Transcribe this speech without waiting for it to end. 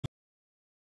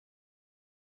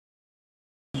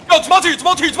Yo, small tier,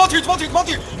 small tier, small tier, small tier, small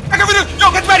tier. Back over there.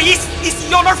 Yo, get ready. East,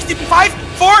 yo, north is DP.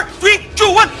 5, 4, 3, 2,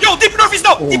 1. Yo, DP north is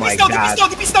now. DP is now, DP is now,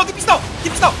 DP is now, DP is now,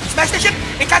 DP is now. Smash that shit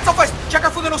and kite southwest. Check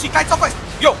our food and OC. Kite southwest.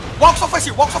 Yo, walk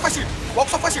southwest here, walk southwest here. Walk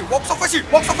southwest here, walk southwest here,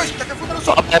 walk southwest here. Check our food and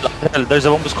OC. Uphill, there's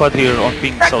a bomb squad here on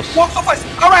ping south. Walk southwest.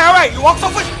 Alright. You walk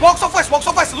southwest, walk southwest, walk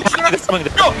southwest. Look to the north.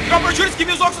 Yo, drop our shooters. Give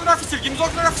me those walks to the north east here. Give me those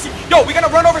walks to the north east here. Yo, we're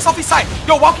gonna run over southeast side.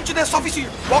 Yo, walk into the southeast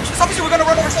here. Walk to the southeast here. We're gonna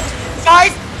run over southeast.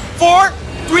 5, 4,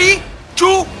 3,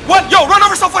 2, 1. Yo, run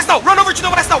over southwest now. Run over to the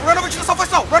west now. Run over to the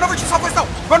southwest now. Run over to the southwest now.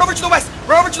 Run over to the west.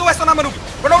 Run over to the west on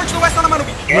IAMNIUBI. Run over to the west on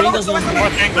IAMNIUBI. Run over to the west on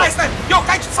IAMNIUBI. Nice. Yo,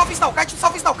 kite to the southeast now. Kite to the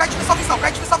southeast now. Kite to the southeast now.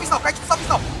 Kite to the southeast now. Kite to the southeast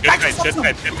now. Kite to the southeast now.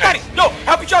 Got it. Yo,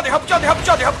 help each other. Help each other. Help each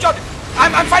other. Help each other.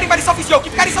 I'm fighting by the southeast. Yo,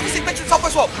 keep carrying southeast here. Touch the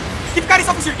southwest wall. Keep carrying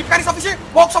southeast here. Keep carrying southeast here.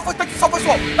 Walk southwest. Touch the southwest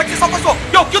wall. Touch the southwest wall.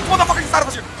 Yo, kill the motherfuckers inside of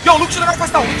us here. Yo, look to the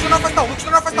northwest now. Look to the northwest now. Look to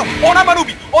the northwest now. On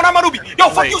IAMNIUBI. On IAMNIUBI. Yo,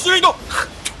 fuck you, Sereno.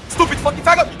 Stupid fucking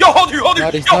faggot. Yo, hold here. Yo,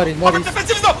 pop our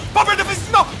defensive now. Pop our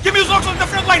defensive now. Give me those locks on the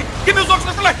front line. Give me those locks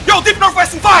on the front line. Yo, deep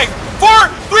northwest in 5,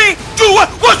 4, 3, 2,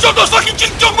 1. One shot those fucking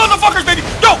King Jong motherfuckers, baby.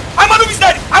 Yo, IAMNIUBI's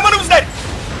dead. IAMNIUBI's dead.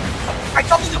 I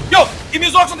chopped him. Yo, give me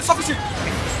those locks on the surface here.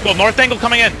 Yo, north angle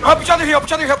coming in. Help each other here. Help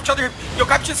each other here. Help each other here. Yo,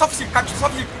 capture the surface here. Capture the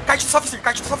surface here. Capture the surface here.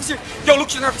 Capture the surface here. Yo,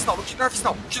 look to the northeast now. Look to the northeast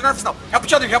now. Look to the northeast now. Help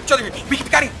each other here. Help each other here. We keep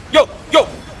carrying. Yo.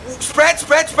 Spread.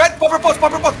 Pop our post.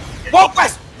 Walk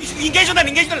west. Engage on them.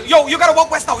 Yo, you gotta walk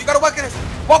west now.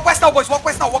 Walk west now, boys. Walk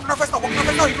west now. Walk northwest now.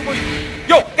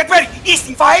 Yo, get ready. East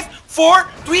in 5, 4,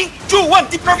 3, 2, 1.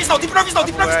 Deep northeast now. Down the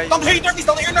hill northeast.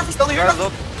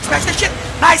 Smash that shit.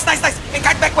 Nice. And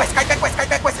kite back west. I'm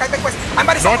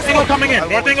by the North angle coming in.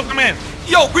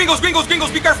 Yo, gringos. Be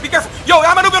careful. Yo,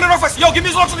 IAMNIUBI on the northwest. Yo, give me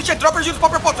those locks on the shit. Drop your units.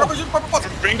 Pop your pots.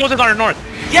 Gringos is on our north.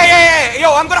 Yeah.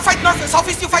 Yo, I'm gonna fight north.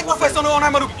 Southeast, you fight northwest on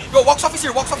IAMNIUBI. Yo, walk southeast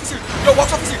here. Yo, walk southeast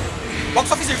here.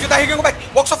 If you die here, go back.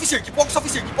 Walk southeast here. Keep walking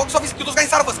southeast here. Kill those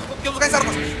guys inside of us.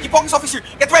 Keep walking southeast here.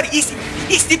 Get ready. East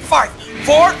deep. 5,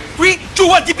 4, 3, 2,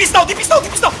 1. Deep east now.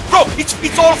 Bro,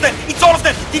 it's all of them.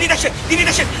 They need that shit.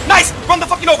 Nice. Run the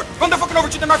fucking over to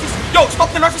the northeast. Yo,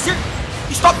 stop the northeast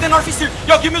here.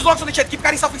 Yo, give me those locks on the chat. Keep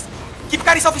carrying southeast here.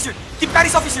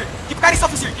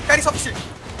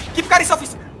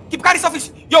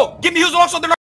 Yo, give me those locks on the north.